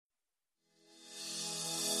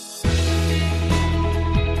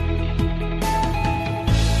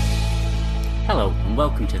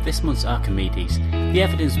welcome to this month's Archimedes, the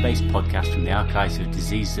evidence-based podcast from the Archives of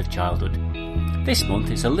Diseases of Childhood. This month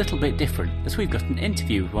is a little bit different, as we've got an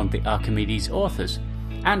interview with one of the Archimedes authors,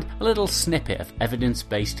 and a little snippet of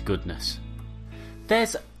evidence-based goodness.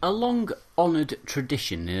 There's a long-honoured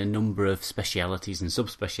tradition in a number of specialities and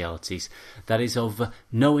subspecialities that is of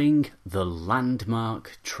knowing the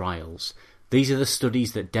landmark trials. These are the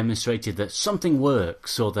studies that demonstrated that something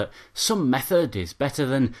works or that some method is better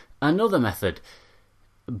than another method.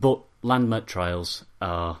 But landmark trials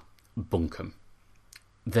are bunkum.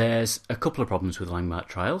 There's a couple of problems with landmark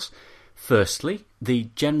trials. Firstly, the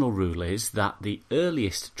general rule is that the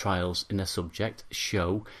earliest trials in a subject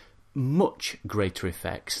show much greater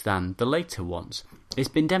effects than the later ones. It's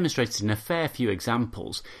been demonstrated in a fair few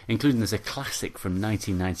examples, including there's a classic from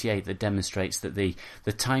 1998 that demonstrates that the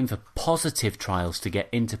time for positive trials to get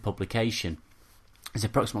into publication is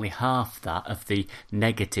approximately half that of the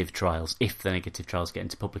negative trials, if the negative trials get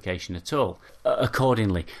into publication at all.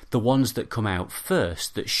 Accordingly, the ones that come out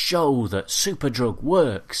first, that show that Superdrug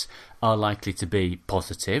works, are likely to be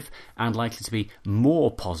positive and likely to be more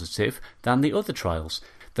positive than the other trials.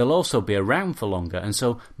 They'll also be around for longer and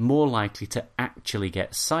so more likely to actually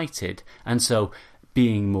get cited, and so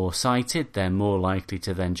being more cited, they're more likely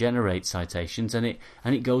to then generate citations, and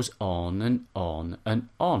it goes on and on and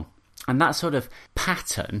on. And that sort of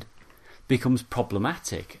pattern becomes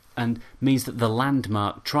problematic and means that the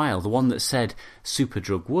landmark trial, the one that said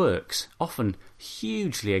Superdrug works, often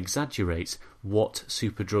hugely exaggerates what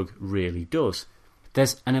Superdrug really does.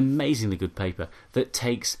 There's an amazingly good paper that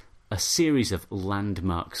takes a series of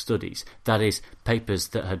landmark studies, that is, papers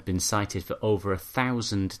that had been cited for over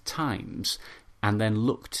 1,000 times, and then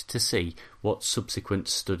looked to see what subsequent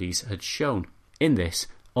studies had shown. In this,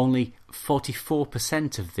 only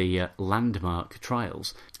 44% of the landmark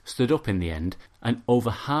trials stood up in the end, and over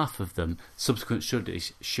half of them, subsequent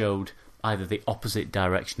studies showed either the opposite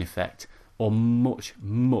direction effect or much,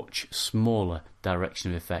 much smaller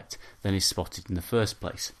direction of effect than is spotted in the first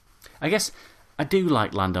place. I guess I do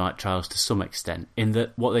like landmark trials to some extent, in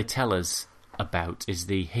that what they tell us about is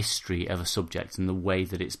the history of a subject and the way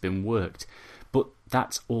that it's been worked. But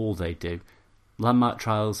that's all they do. Landmark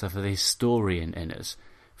trials are for the historian in us.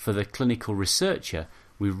 For the clinical researcher,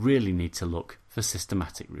 we really need to look for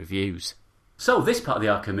systematic reviews. So this part of the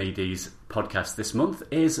Archimedes podcast this month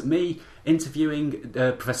is me interviewing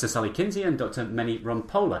Professor Sally Kinsey and Dr. Meni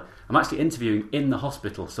Rompola. I'm actually interviewing in the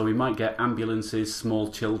hospital, so we might get ambulances,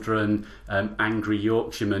 small children, angry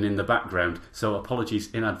Yorkshiremen in the background. So apologies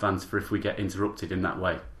in advance for if we get interrupted in that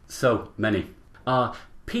way. So, Meni, are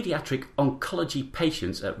paediatric oncology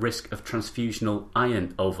patients at risk of transfusional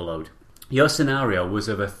iron overload? Your scenario was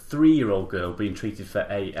of a 3-year-old girl being treated for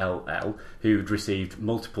ALL who'd received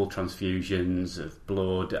multiple transfusions of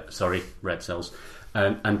red cells,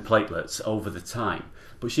 and platelets over the time.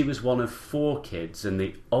 But she was one of 4 kids, and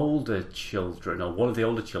the older children, or one of the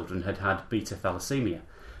older children, had had beta thalassemia.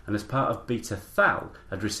 And as part of beta thal,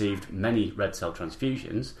 had received many red cell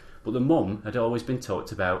transfusions, but the mum had always been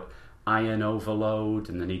talked about iron overload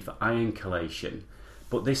and the need for iron chelation.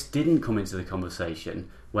 But this didn't come into the conversation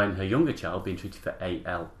when her younger child, being treated for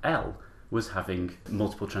ALL, was having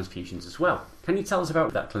multiple transfusions as well. Can you tell us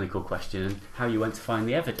about that clinical question and how you went to find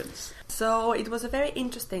the evidence? So it was a very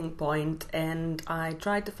interesting point, and I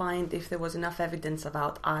tried to find if there was enough evidence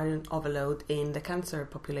about iron overload in the cancer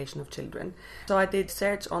population of children. So I did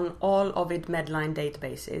search on all Ovid Medline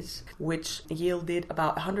databases, which yielded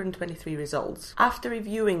about 123 results. After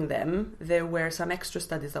reviewing them, there were some extra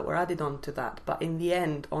studies that were added on to that, but in the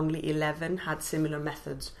end, only 11 had similar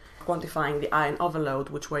methods quantifying the iron overload,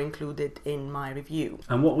 which were included in my review.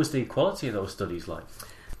 And what was the quality of those studies like?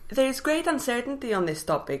 There is great uncertainty on this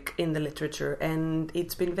topic in the literature, and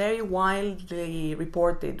it's been very widely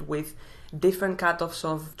reported with different cutoffs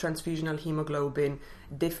of transfusional hemoglobin,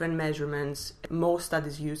 different measurements. Most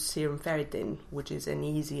studies use serum ferritin, which is an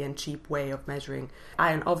easy and cheap way of measuring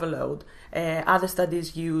iron overload. Other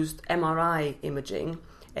studies used MRI imaging,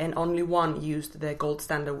 and only one used the gold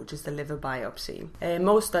standard, which is the liver biopsy.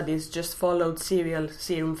 Most studies just followed serial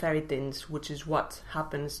serum ferritins, which is what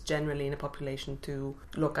happens generally in a population to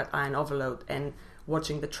look at iron overload and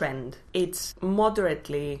watching the trend. It's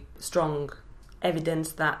moderately strong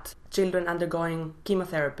evidence that children undergoing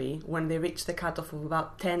chemotherapy, when they reach the cutoff of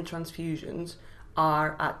about 10 transfusions,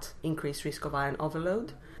 are at increased risk of iron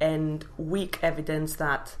overload, and weak evidence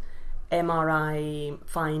that MRI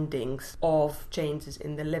findings of changes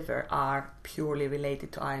in the liver are purely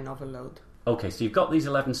related to iron overload. Okay, so you've got these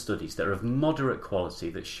 11 studies that are of moderate quality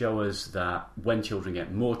that show us that when children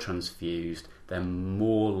get more transfused, they're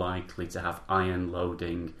more likely to have iron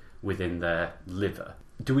loading within their liver.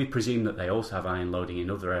 Do we presume that they also have iron loading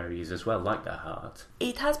in other areas as well, like their heart?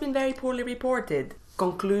 It has been very poorly reported,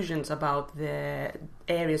 conclusions about the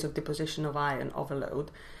areas of deposition of iron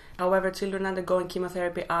overload. However, children undergoing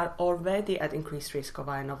chemotherapy are already at increased risk of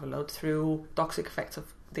iron overload through toxic effects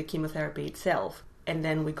of the chemotherapy itself. And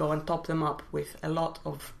then we go and top them up with a lot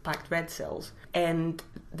of packed red cells. And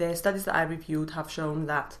the studies that I reviewed have shown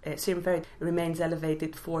that serum ferritin remains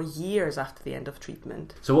elevated for years after the end of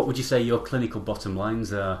treatment. So what would you say your clinical bottom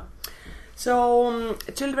lines are? So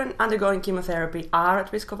children undergoing chemotherapy are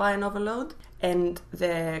at risk of iron overload, and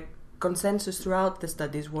the consensus throughout the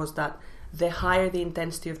studies was that the higher the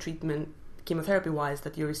intensity of treatment chemotherapy-wise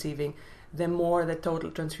that you're receiving, the more the total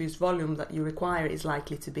transfused volume that you require is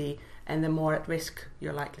likely to be, and the more at risk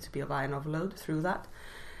you're likely to be of iron overload through that.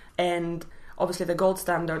 And obviously the gold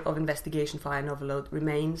standard of investigation for iron overload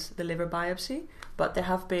remains the liver biopsy, but there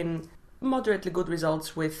have been moderately good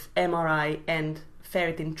results with MRI, and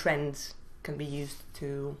ferritin trends can be used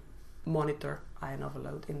to monitor iron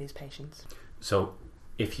overload in these patients. So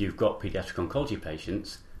if you've got paediatric oncology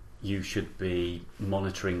patients, you should be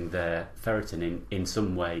monitoring their ferritin in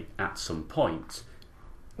some way at some point.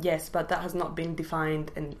 Yes, but that has not been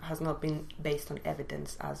defined and has not been based on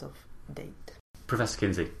evidence as of date. Professor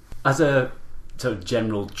Kinsey, as a sort of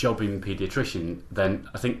general jobbing paediatrician, then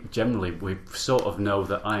I think generally we sort of know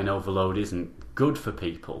that iron overload isn't good for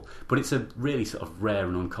people, but it's a really sort of rare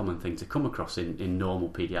and uncommon thing to come across in normal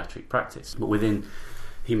paediatric practice. But within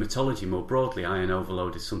haematology more broadly, iron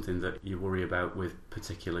overload is something that you worry about with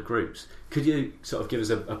particular groups. Could you sort of give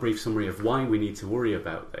us a brief summary of why we need to worry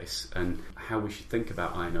about this and how we should think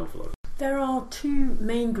about iron overload? There are two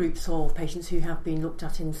main groups of patients who have been looked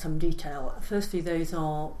at in some detail. Firstly, those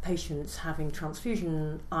are patients having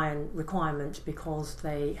transfusion iron requirement because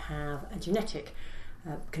they have a genetic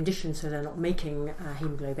condition, so they're not making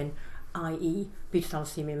haemoglobin, i.e. beta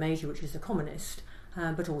thalassemia major, which is the commonest,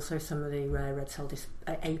 but also some of the rare red cell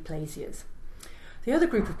aplasias. The other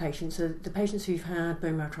group of patients are the patients who've had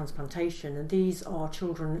bone marrow transplantation, and these are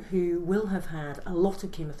children who will have had a lot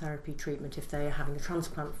of chemotherapy treatment if they are having a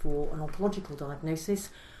transplant for an oncological diagnosis,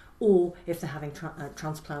 or if they're having a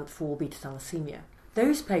transplant for beta thalassemia.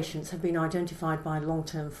 Those patients have been identified by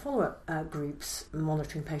long-term follow-up groups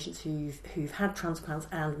monitoring patients who've had transplants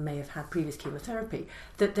and may have had previous chemotherapy,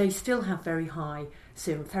 that they still have very high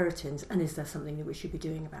serum ferritins, and is there something that we should be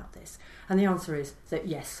doing about this? And the answer is that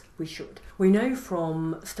yes, we should. We know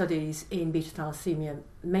from studies in beta thalassemia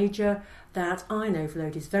major that iron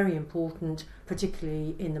overload is very important,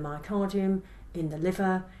 particularly in the myocardium, in the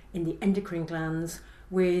liver, in the endocrine glands,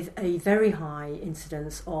 with a very high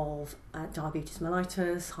incidence of diabetes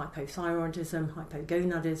mellitus, hypothyroidism,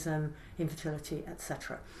 hypogonadism, infertility,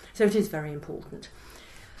 etc. So it is very important.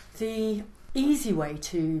 The easy way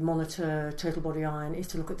to monitor total body iron is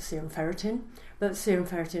to look at the serum ferritin, but serum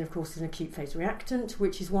ferritin, of course, is an acute phase reactant,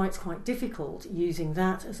 which is why it's quite difficult using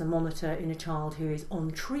that as a monitor in a child who is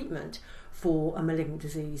on treatment for a malignant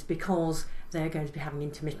disease, because they're going to be having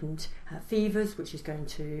intermittent fevers, which is going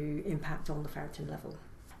to impact on the ferritin level.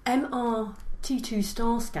 MRT2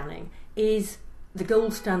 star scanning is the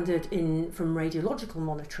gold standard from radiological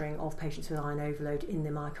monitoring of patients with iron overload in the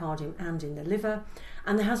myocardium and in the liver,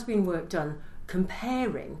 and there has been work done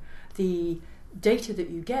comparing the data that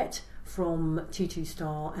you get from T2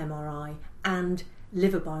 star MRI and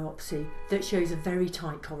liver biopsy that shows a very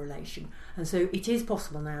tight correlation. And so it is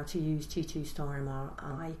possible now to use T2 star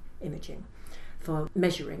MRI imaging for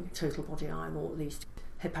measuring total body iron, or at least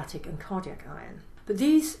hepatic and cardiac iron. But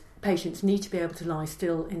these patients need to be able to lie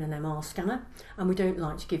still in an MR scanner, and we don't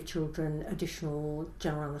like to give children additional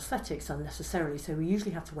general anaesthetics unnecessarily, so we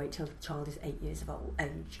usually have to wait till the child is 8 years of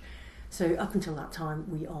age. So up until that time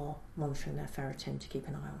we are monitoring their ferritin to keep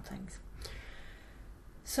an eye on things.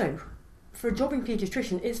 So for a jobbing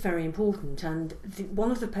paediatrician, it's very important, and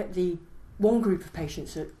one group of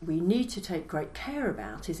patients that we need to take great care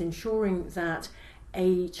about is ensuring that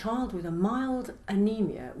a child with a mild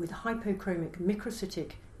anemia with hypochromic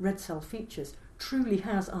microcytic red cell features truly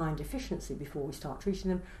has iron deficiency before we start treating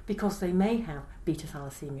them, because they may have beta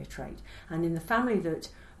thalassemia trait. And in the family that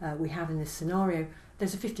we have in this scenario,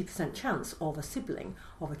 there's a 50% chance of a sibling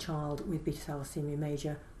of a child with beta thalassemia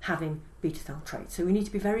major having beta thal trait. So we need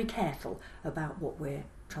to be very careful about what we're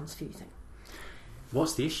transfusing.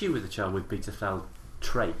 What's the issue with a child with beta thal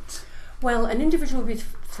trait? Well, an individual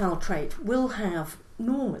with beta thal trait will have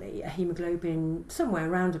normally a haemoglobin somewhere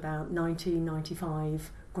around about 90-95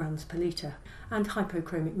 grams per litre and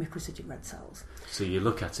hypochromic microcytic red cells. So you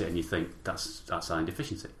look at it and you think that's iron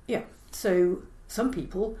deficiency? Yeah. So Some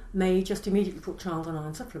people may just immediately put child on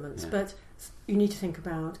iron supplements, but you need to think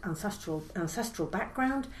about ancestral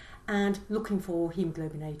background and looking for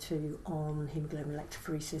haemoglobin A2 on haemoglobin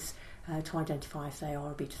electrophoresis to identify if they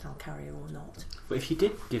are a beta cell carrier or not. But if you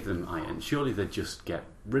did give them iron, surely they'd just get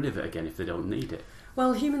rid of it again if they don't need it.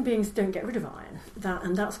 Well, human beings don't get rid of iron,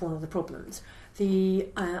 and that's one of the problems. The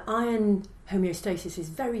iron homeostasis is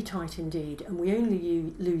very tight indeed, and we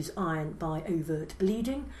only lose iron by overt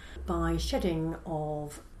bleeding, by shedding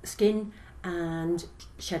of skin and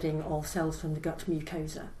shedding of cells from the gut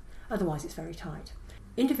mucosa. Otherwise it's very tight.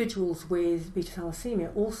 Individuals with beta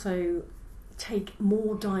thalassemia also take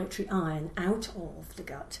more dietary iron out of the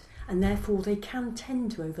gut, and therefore they can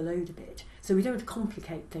tend to overload a bit. So we don't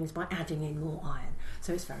complicate things by adding in more iron.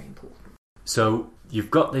 So it's very important. So you've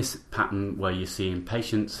got this pattern where you're seeing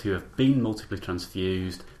patients who have been multiply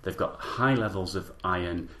transfused, they've got high levels of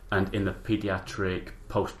iron, and in the paediatric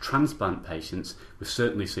post-transplant patients, we're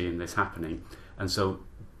certainly seeing this happening. And so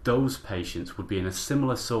those patients would be in a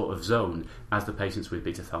similar sort of zone as the patients with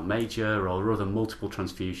beta thal major or other multiple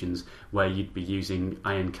transfusions where you'd be using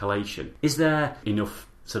iron chelation. Is there enough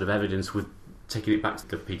sort of evidence, with taking it back to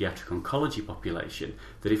the paediatric oncology population,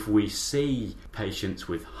 that if we see patients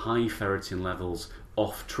with high ferritin levels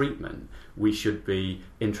off treatment, we should be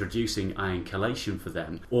introducing iron chelation for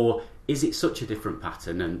them? Or is it such a different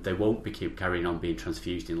pattern and they won't be keep carrying on being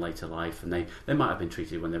transfused in later life, and they might have been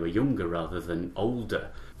treated when they were younger rather than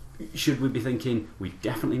older? Should we be thinking we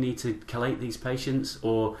definitely need to chelate these patients,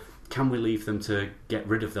 or can we leave them to get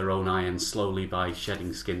rid of their own iron slowly by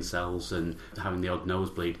shedding skin cells and having the odd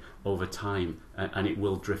nosebleed over time, and it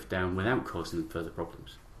will drift down without causing further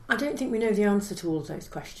problems? I don't think we know the answer to all of those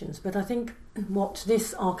questions, but I think what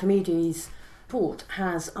this Archimedes report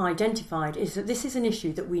has identified is that this is an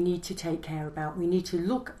issue that we need to take care about. We need to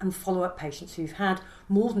look and follow up patients who've had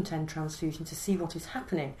more than 10 transfusions to see what is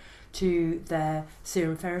happening to their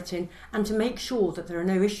serum ferritin, and to make sure that there are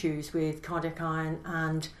no issues with cardiac iron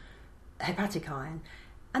and hepatic iron.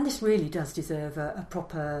 And this really does deserve a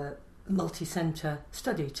proper multi-centre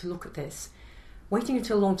study to look at this. Waiting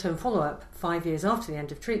until long-term follow-up 5 years after the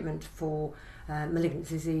end of treatment for malignant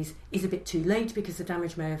disease is a bit too late, because the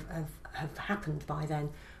damage may have happened by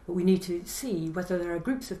then. But we need to see whether there are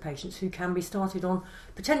groups of patients who can be started on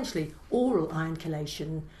potentially oral iron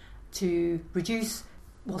chelation to reduce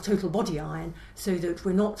total body iron, so that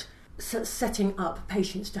we're not setting up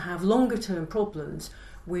patients to have longer-term problems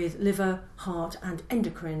with liver, heart and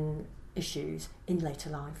endocrine issues in later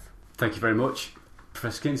life. Thank you very much,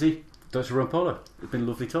 Professor Kinsey. Dr. Rampolla, it's been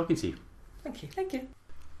lovely talking to you. Thank you. Thank you.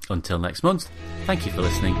 Until next month, thank you for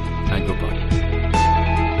listening, and goodbye.